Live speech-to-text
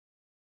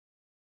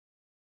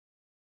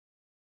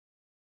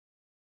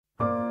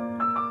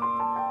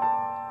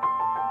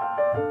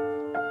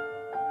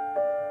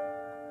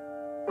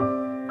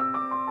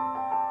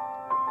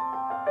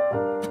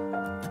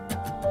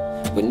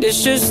when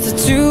it's just the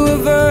two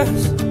of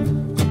us.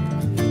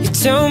 You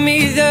tell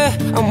me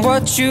that I'm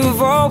what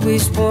you've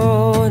always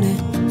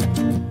wanted,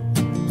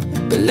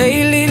 but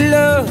lately,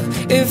 love,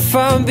 if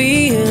I'm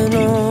being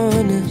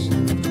honest,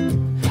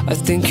 I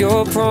think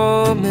your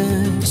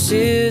promise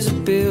is a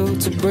bill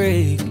to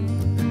break.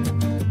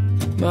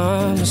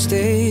 My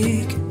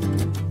mistake.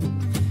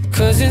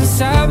 'Cause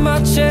inside my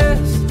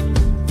chest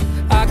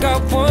I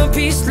got one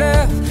piece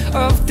left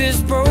of this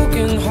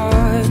broken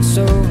heart.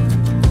 So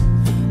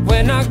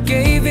when I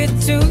gave it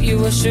to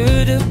you, I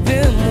should have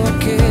been more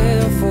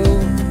careful.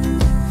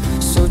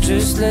 So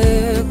just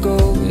let go.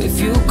 If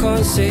you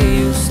can't say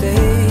you'll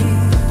stay,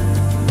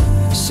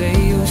 say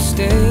you'll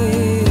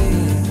stay.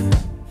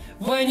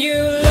 When you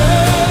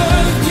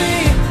love me,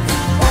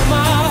 oh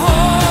my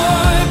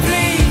heart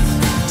bleeds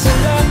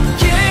till I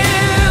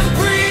can't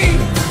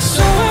breathe.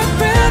 So I'd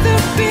rather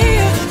be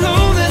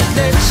alone than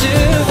let you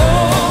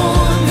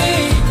hold me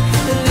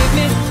and leave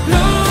me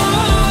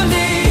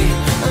lonely,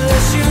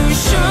 unless you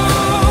show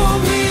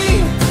me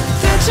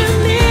that you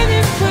mean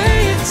it when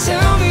you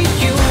tell me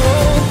you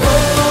won't go.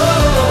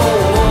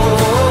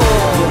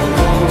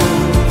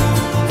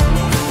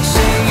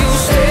 Say you'll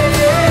stay.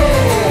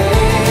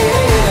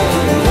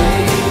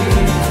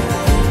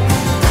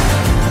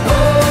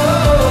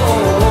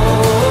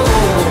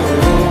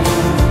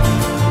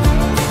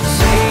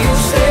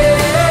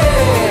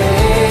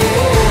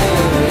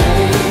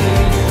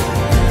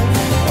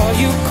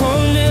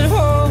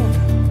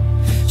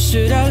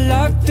 Should I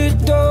lock the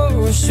door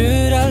or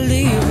should I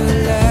leave a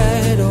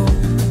light on?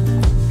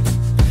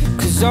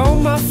 'Cause all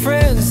my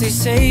friends, they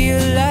say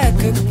you're like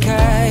a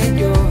kite.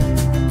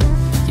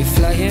 You're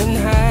flying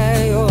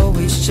high,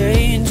 always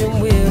changing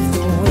with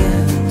the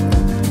wind.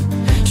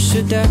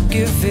 Should I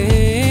give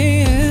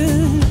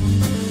in?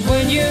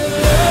 When you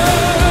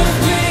love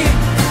me,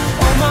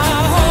 oh my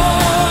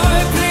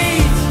heart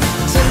bleeds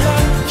till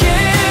I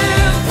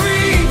can't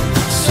breathe.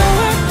 So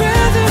I'd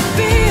rather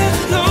be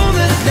alone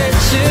than let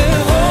you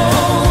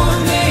hold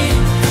me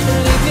and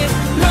leave me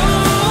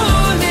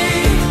lonely,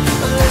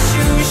 unless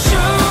you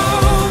show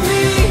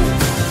me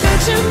that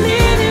you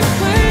mean it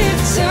when you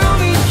tell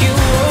me you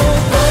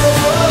won't go.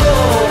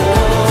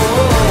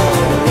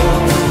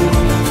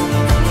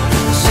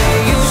 Say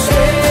you'll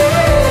stay.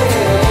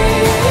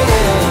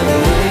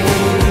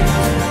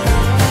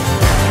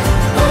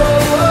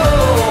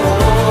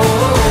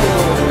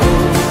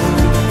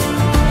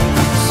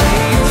 Say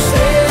you'll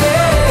stay.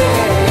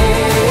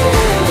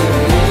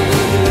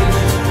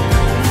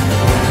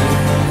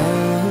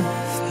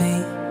 Love me,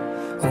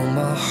 oh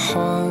my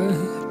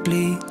heart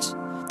bleeds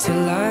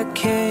till I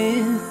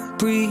can't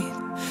breathe.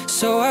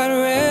 So I'd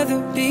rather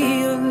be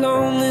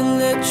alone than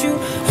let you